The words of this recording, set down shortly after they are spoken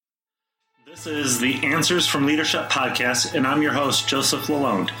This is the Answers from Leadership podcast, and I'm your host, Joseph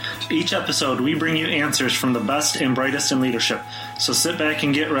Lalonde. Each episode, we bring you answers from the best and brightest in leadership. So sit back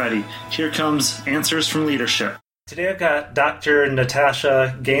and get ready. Here comes Answers from Leadership. Today I've got Dr.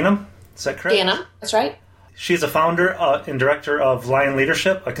 Natasha Ganem. Is that correct? Ganem, that's right. She's a founder and director of Lion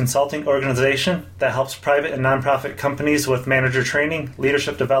Leadership, a consulting organization that helps private and nonprofit companies with manager training,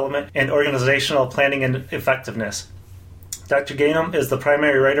 leadership development, and organizational planning and effectiveness. Dr. Ganem is the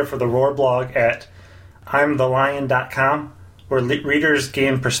primary writer for the Roar blog at imthelion.com, where readers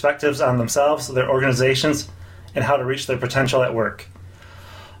gain perspectives on themselves, their organizations, and how to reach their potential at work.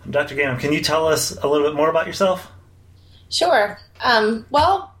 Dr. Ganem, can you tell us a little bit more about yourself? Sure.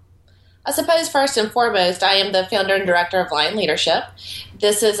 Well, I suppose first and foremost, I am the founder and director of Lion Leadership.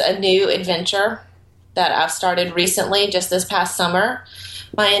 This is a new adventure that I've started recently, just this past summer.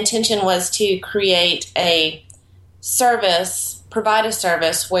 My intention was to create a service, provide a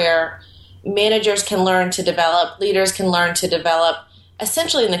service where managers can learn to develop, leaders can learn to develop,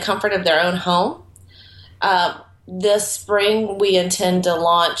 essentially in the comfort of their own home. This spring, we intend to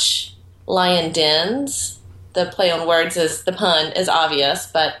launch Lion Dens. The play on words is, the pun is obvious,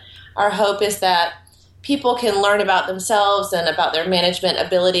 but our hope is that people can learn about themselves and about their management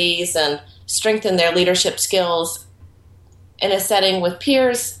abilities and strengthen their leadership skills in a setting with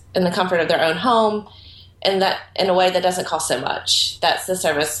peers in the comfort of their own home, and that in a way that doesn't cost so much. That's the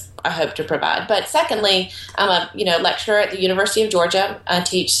service I hope to provide. But secondly, I'm a lecturer at the University of Georgia. I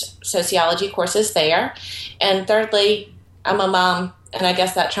teach sociology courses there. And thirdly, I'm a mom, and I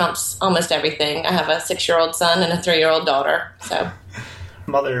guess that trumps almost everything. I have a 6-year-old son and a 3-year-old daughter. So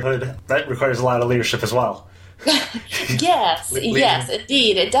motherhood, that requires a lot of leadership as well. Yes,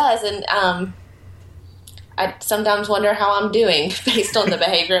 indeed, it does. And I sometimes wonder how I'm doing based on the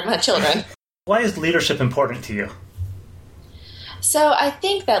behavior of my children. Why is leadership important to you? So I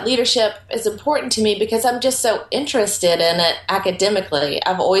think that leadership is important to me because I'm just so interested in it academically.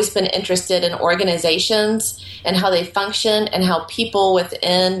 I've always been interested in organizations and how they function and how people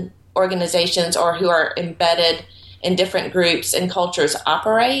within organizations or who are embedded in different groups and cultures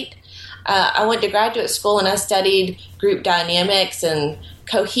operate. I went to graduate school and I studied group dynamics and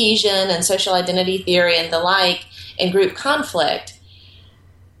cohesion and social identity theory and the like, and group conflict.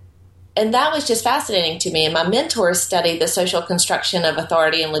 And that was just fascinating to me. And my mentors studied the social construction of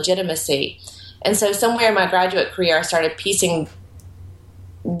authority and legitimacy. And so somewhere in my graduate career, I started piecing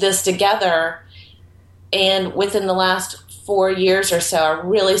this together. And within the last 4 years or so, I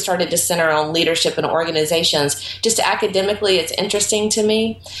really started to center on leadership in organizations. Just academically, it's interesting to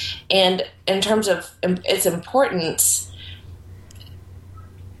me. And in terms of its importance,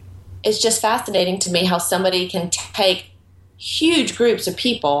 it's just fascinating to me how somebody can take huge groups of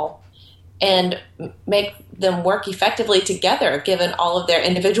people and make them work effectively together, given all of their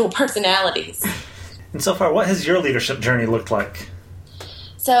individual personalities. And so far, what has your leadership journey looked like?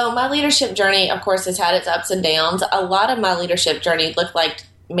 So my leadership journey, of course, has had its ups and downs. A lot of my leadership journey looked like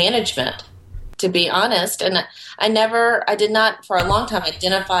management, to be honest. And I did not, for a long time,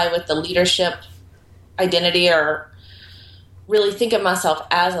 identify with the leadership identity or really think of myself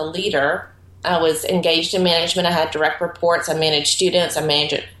as a leader. I was engaged in management. I had direct reports. I managed students. I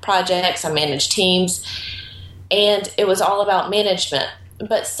managed projects. I managed teams. And it was all about management.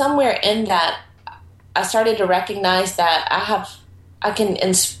 But somewhere in that, I started to recognize that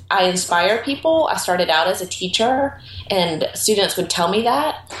I inspire people. I started out as a teacher, and students would tell me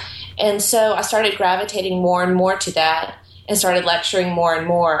that. And so I started gravitating more and more to that and started lecturing more and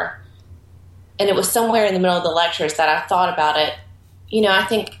more. And it was somewhere in the middle of the lectures that I thought about it. I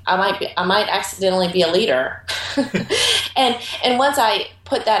think I might accidentally be a leader. and once I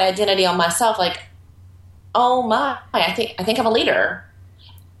put that identity on myself, like, oh my, I think I'm a leader.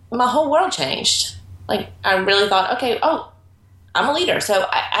 My whole world changed. Like, I really thought, okay, I'm a leader. So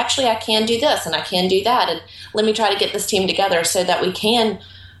I can do this and I can do that. And let me try to get this team together so that we can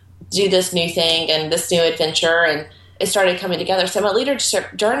do this new thing and this new adventure. And it started coming together. So my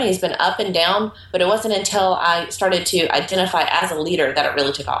leadership journey has been up and down, but it wasn't until I started to identify as a leader that it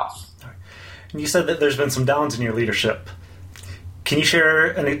really took off. And you said that there's been some downs in your leadership. Can you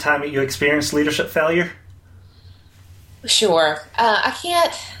share any time that you experienced leadership failure? Sure. I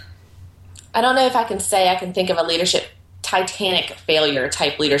don't know if I can say I can think of a leadership Titanic failure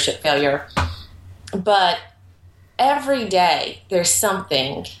type leadership failure, but every day there's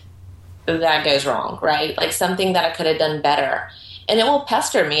something that goes wrong, right? Like something that I could have done better. And it will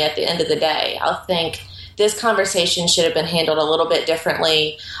pester me at the end of the day. I'll think this conversation should have been handled a little bit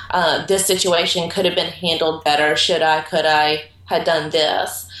differently. This situation could have been handled better. Could I had done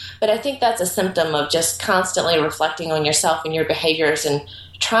this? But I think that's a symptom of just constantly reflecting on yourself and your behaviors and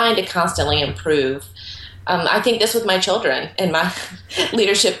trying to constantly improve. I think this with my children and my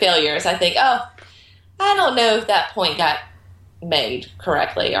leadership failures. I think, I don't know if that point got made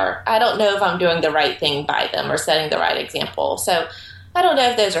correctly, or I don't know if I'm doing the right thing by them or setting the right example. So I don't know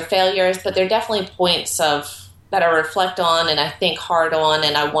if those are failures, but they're definitely points that I reflect on and I think hard on,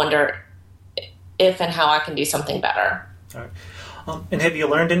 and I wonder if and how I can do something better. All right. And have you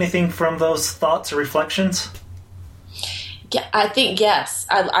learned anything from those thoughts or reflections? Yeah, I think yes.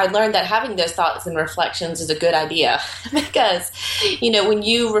 I learned that having those thoughts and reflections is a good idea because, when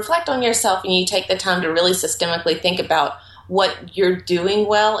you reflect on yourself and you take the time to really systemically think about what you're doing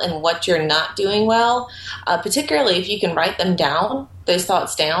well and what you're not doing well, particularly if you can write them down, those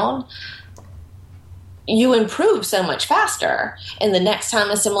thoughts down, you improve so much faster. And the next time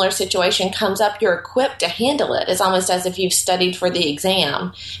a similar situation comes up, you're equipped to handle it. It's almost as if you've studied for the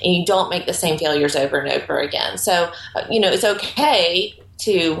exam and you don't make the same failures over and over again. So, it's okay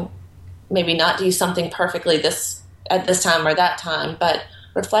to maybe not do something perfectly at this time or that time, but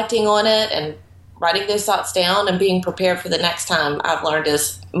reflecting on it and writing those thoughts down and being prepared for the next time, I've learned,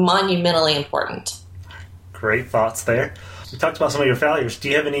 is monumentally important. Great thoughts there. We talked about some of your failures. Do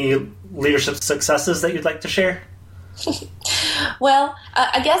you have any leadership successes that you'd like to share? Well,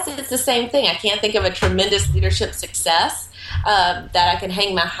 I guess it's the same thing. I can't think of a tremendous leadership success that I can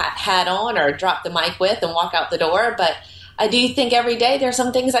hang my hat on or drop the mic with and walk out the door. But I do think every day there's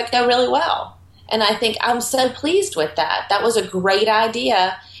some things that go really well. And I think I'm so pleased with that. That was a great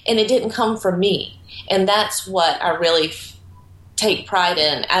idea, and it didn't come from me. And that's what I really take pride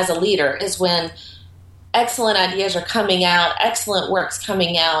in as a leader, is when excellent ideas are coming out, excellent work's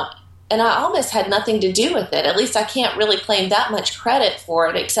coming out, and I almost had nothing to do with it. At least I can't really claim that much credit for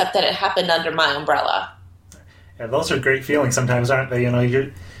it, except that it happened under my umbrella. Yeah, those are great feelings sometimes, aren't they?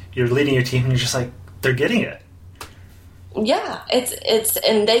 You're leading your team and you're just like, they're getting it. Yeah, it's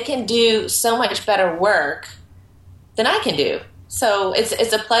and they can do so much better work than I can do. So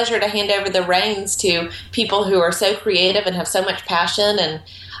it's a pleasure to hand over the reins to people who are so creative and have so much passion, and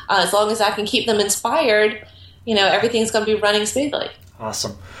as long as I can keep them inspired, everything's going to be running smoothly.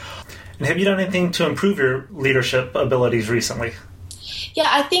 Awesome. And have you done anything to improve your leadership abilities recently? Yeah,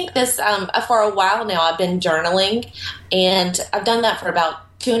 I think for a while now, I've been journaling, and I've done that for about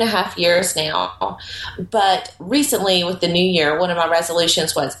 2.5 years now. But recently, with the new year, one of my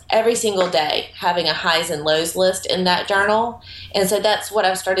resolutions was every single day having a highs and lows list in that journal. And so that's what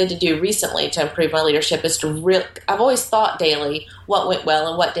I've started to do recently to improve my leadership, is I've always thought daily what went well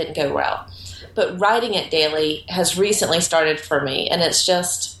and what didn't go well. But writing it daily has recently started for me, and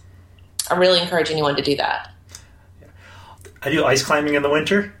I really encourage anyone to do that. I do ice climbing in the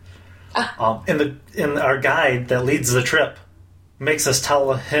winter. In our guide that leads the trip makes us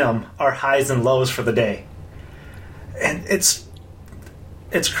tell him our highs and lows for the day. And it's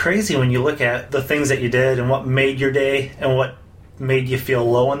crazy when you look at the things that you did and what made your day and what made you feel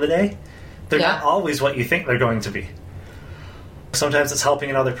low in the day. They're not always what you think they're going to be. Sometimes it's helping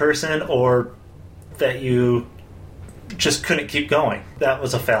another person, or that you just couldn't keep going. That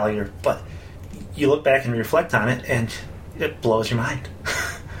was a failure. But you look back and reflect on it, and it blows your mind.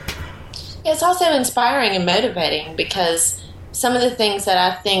 It's also inspiring and motivating, because some of the things that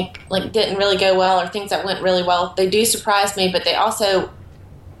I think didn't really go well, or things that went really well, they do surprise me, but they also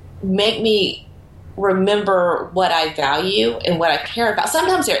make me remember what I value and what I care about.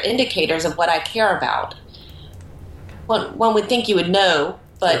 Sometimes they're indicators of what I care about. One would think you would know,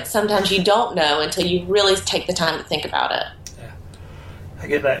 but sometimes you don't know until you really take the time to think about it. Yeah. I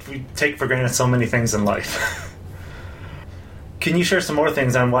get that. We take for granted so many things in life. Can you share some more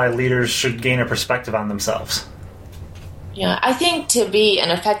things on why leaders should gain a perspective on themselves? Yeah, I think to be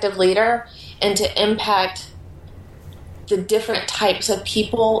an effective leader and to impact the different types of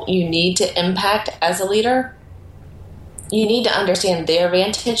people you need to impact as a leader, you need to understand their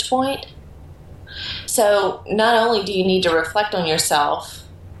vantage point. So not only do you need to reflect on yourself,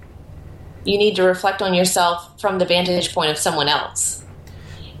 you need to reflect on yourself from the vantage point of someone else.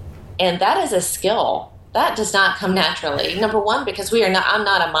 And that is a skill. That does not come naturally. Number one, because I'm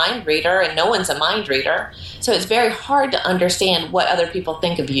not a mind reader, and no one's a mind reader. So it's very hard to understand what other people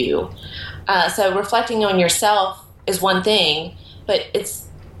think of you. So reflecting on yourself is one thing, but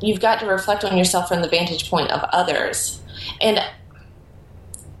you've got to reflect on yourself from the vantage point of others. And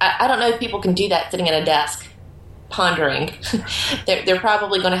I don't know if people can do that sitting at a desk, pondering. They're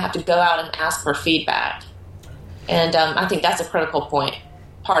probably going to have to go out and ask for feedback. And I think that's a critical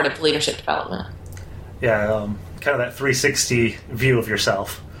part of leadership development. Yeah, kind of that 360 view of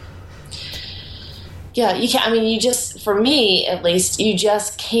yourself. Yeah, you can't. I mean, for me at least, you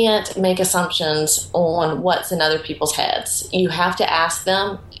just can't make assumptions on what's in other people's heads. You have to ask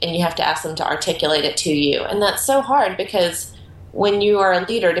them, and you have to ask them to articulate it to you. And that's so hard because when you are a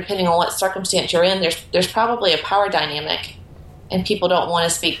leader, depending on what circumstance you're in, there's probably a power dynamic, and people don't want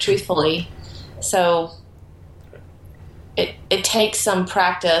to speak truthfully. So it takes some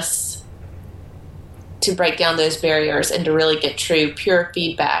practice to break down those barriers and to really get true, pure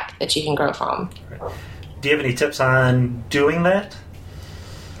feedback that you can grow from. Do you have any tips on doing that?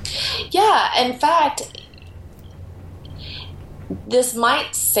 Yeah, in fact, this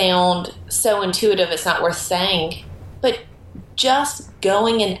might sound so intuitive it's not worth saying, but just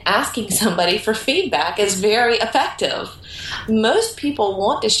going and asking somebody for feedback is very effective. Most people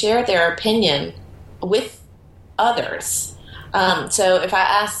want to share their opinion with others. So if I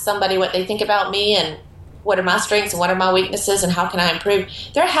ask somebody what they think about me and what are my strengths and what are my weaknesses and how can I improve,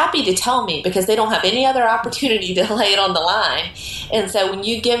 they're happy to tell me because they don't have any other opportunity to lay it on the line. And so when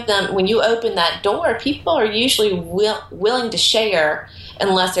you open that door, people are usually willing to share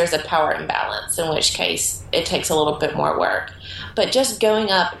unless there's a power imbalance, in which case it takes a little bit more work. But just going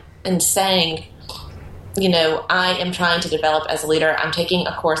up and saying, I am trying to develop as a leader. I'm taking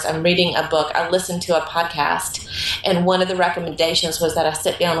a course. I'm reading a book. I listened to a podcast. And one of the recommendations was that I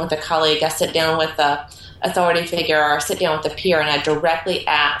sit down with a colleague. I sit down with a authority figure, or I sit down with a peer, and I directly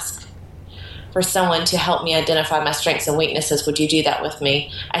ask for someone to help me identify my strengths and weaknesses. Would you do that with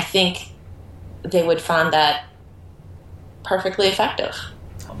me? I think they would find that perfectly effective.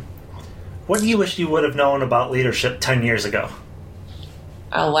 What do you wish you would have known about leadership 10 years ago?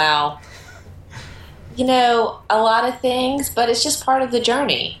 Oh, wow. A lot of things, but it's just part of the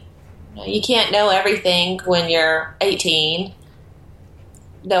journey. You can't know everything when you're 18,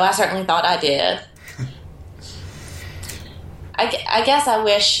 though I certainly thought I did. I guess I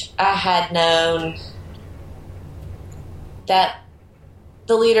wish I had known that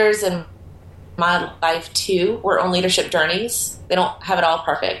the leaders in my life, too, were on leadership journeys. They don't have it all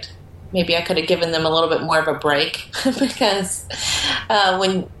perfect. Maybe I could have given them a little bit more of a break because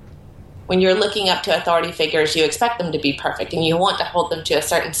when you're looking up to authority figures, you expect them to be perfect and you want to hold them to a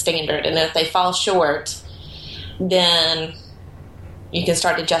certain standard. And if they fall short, then you can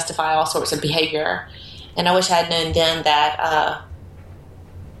start to justify all sorts of behavior. And I wish I had known then that,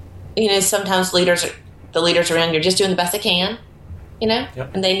 sometimes the leaders around you are just doing the best they can,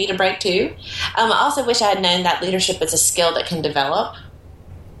 Yep. and they need a break too. I also wish I had known that leadership is a skill that can develop,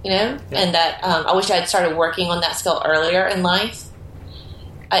 yep. And that I wish I had started working on that skill earlier in life.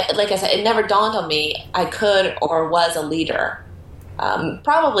 Like I said, it never dawned on me I could or was a leader,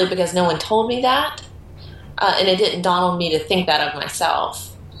 probably because no one told me that, and it didn't dawn on me to think that of myself.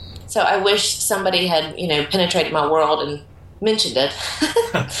 So I wish somebody had, penetrated my world and mentioned it,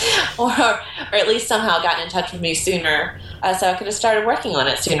 or at least somehow gotten in touch with me sooner, so I could have started working on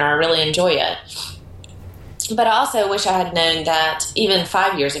it sooner. I really enjoy it. But I also wish I had known that even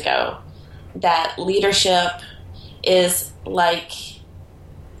 5 years ago, that leadership is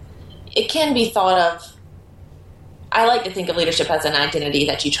it can be thought of, I like to think of leadership as an identity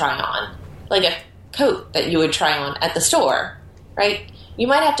that you try on, like a coat that you would try on at the store, right? You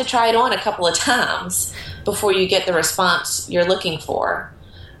might have to try it on a couple of times before you get the response you're looking for.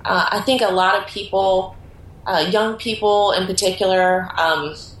 I think a lot of people, young people in particular,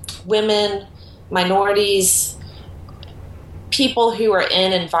 women, minorities, people who are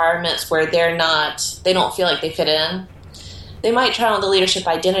in environments where they don't feel like they fit in, they might try on the leadership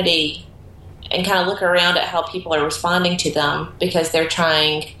identity and kind of look around at how people are responding to them because they're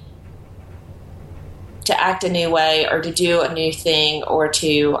trying to act a new way or to do a new thing or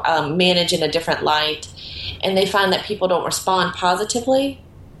to manage in a different light. And they find that people don't respond positively.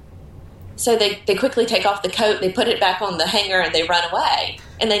 So they quickly take off the coat, they put it back on the hanger, and they run away.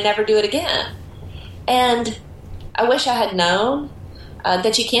 And they never do it again. And I wish I had known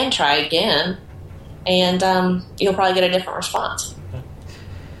that you can try again, and you'll probably get a different response.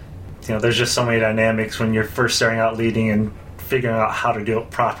 There's just so many dynamics when you're first starting out leading and figuring out how to do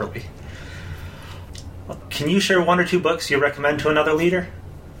it properly. Can you share one or two books you recommend to another leader?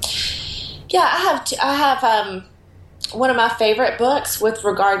 Yeah, I have one of my favorite books with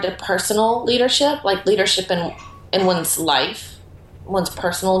regard to personal leadership, like leadership in one's life, one's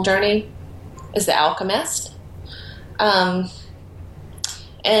personal journey, is The Alchemist. And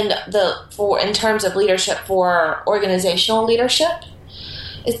in terms of leadership for organizational leadership,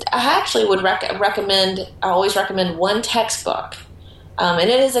 I actually would recommend. I always recommend one textbook, and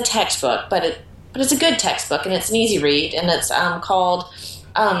it is a textbook, but it's a good textbook, and it's an easy read, and it's called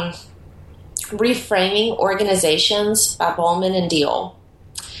Reframing Organizations by Bowman and Deal.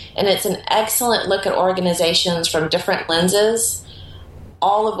 And it's an excellent look at organizations from different lenses,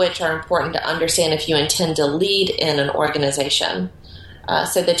 all of which are important to understand if you intend to lead in an organization,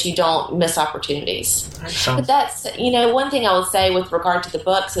 so that you don't miss opportunities. But that's, one thing I would say with regard to the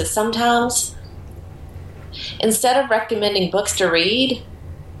books is sometimes instead of recommending books to read,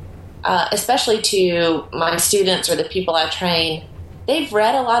 especially to my students or the people I train, they've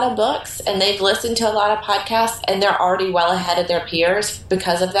read a lot of books and they've listened to a lot of podcasts and they're already well ahead of their peers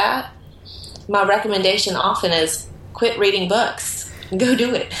because of that. My recommendation often is quit reading books. Go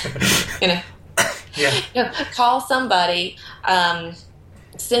do it. Call somebody,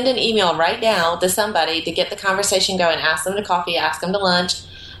 send an email right now to somebody to get the conversation going. Ask them to coffee, ask them to lunch,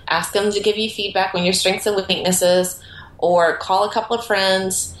 ask them to give you feedback on your strengths and weaknesses, or call a couple of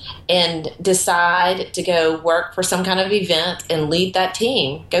friends and decide to go work for some kind of event and lead that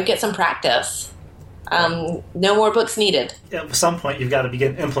team. Go get some practice. No more books needed. At some point, you've got to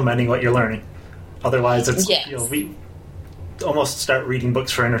begin implementing what you're learning. Otherwise, it's we almost start reading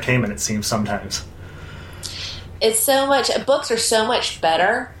books for entertainment, it seems sometimes. Books are so much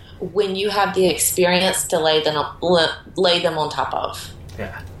better when you have the experience to lay them on top of.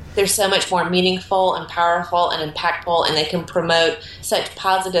 Yeah. They're so much more meaningful and powerful and impactful, and they can promote such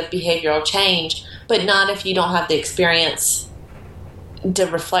positive behavioral change, but not if you don't have the experience to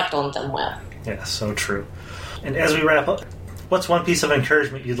reflect on them with. Yeah, so true. And as we wrap up, what's one piece of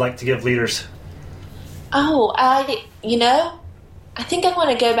encouragement you'd like to give leaders? I think I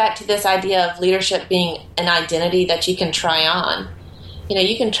want to go back to this idea of leadership being an identity that you can try on.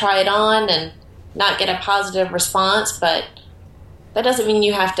 You can try it on and not get a positive response, but that doesn't mean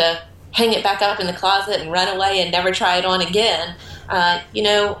you have to hang it back up in the closet and run away and never try it on again.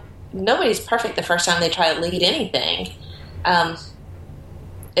 Nobody's perfect the first time they try to lead anything.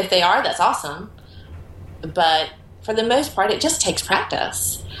 If they are, that's awesome. But for the most part, it just takes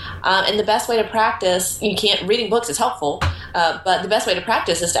practice. And the best way to practice, reading books is helpful, but the best way to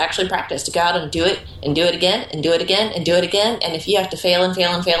practice is to actually practice, to go out and do it again, and do it again, and do it again. And if you have to fail and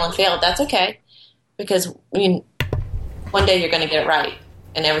fail and fail and fail, that's okay. Because, one day you're going to get it right,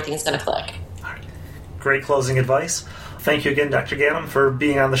 and everything's going to click. All right. Great closing advice. Thank you again, Dr. Ganem, for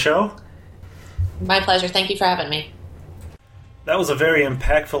being on the show. My pleasure. Thank you for having me. That was a very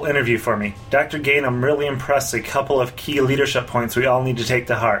impactful interview for me. Dr. Ganem really impressed a couple of key leadership points we all need to take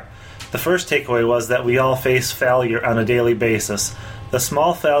to heart. The first takeaway was that we all face failure on a daily basis. The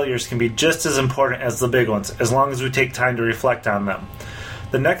small failures can be just as important as the big ones, as long as we take time to reflect on them.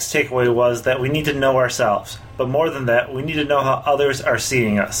 The next takeaway was that we need to know ourselves, but more than that, we need to know how others are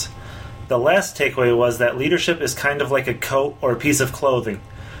seeing us. The last takeaway was that leadership is kind of like a coat or a piece of clothing.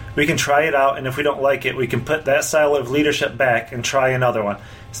 We can try it out, and if we don't like it, we can put that style of leadership back and try another one.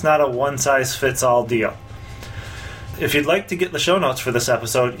 It's not a one-size-fits-all deal. If you'd like to get the show notes for this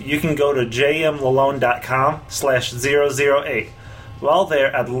episode, you can go to jmlalone.com/008. While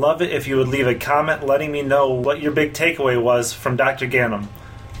there, I'd love it if you would leave a comment letting me know what your big takeaway was from Dr. Ganem.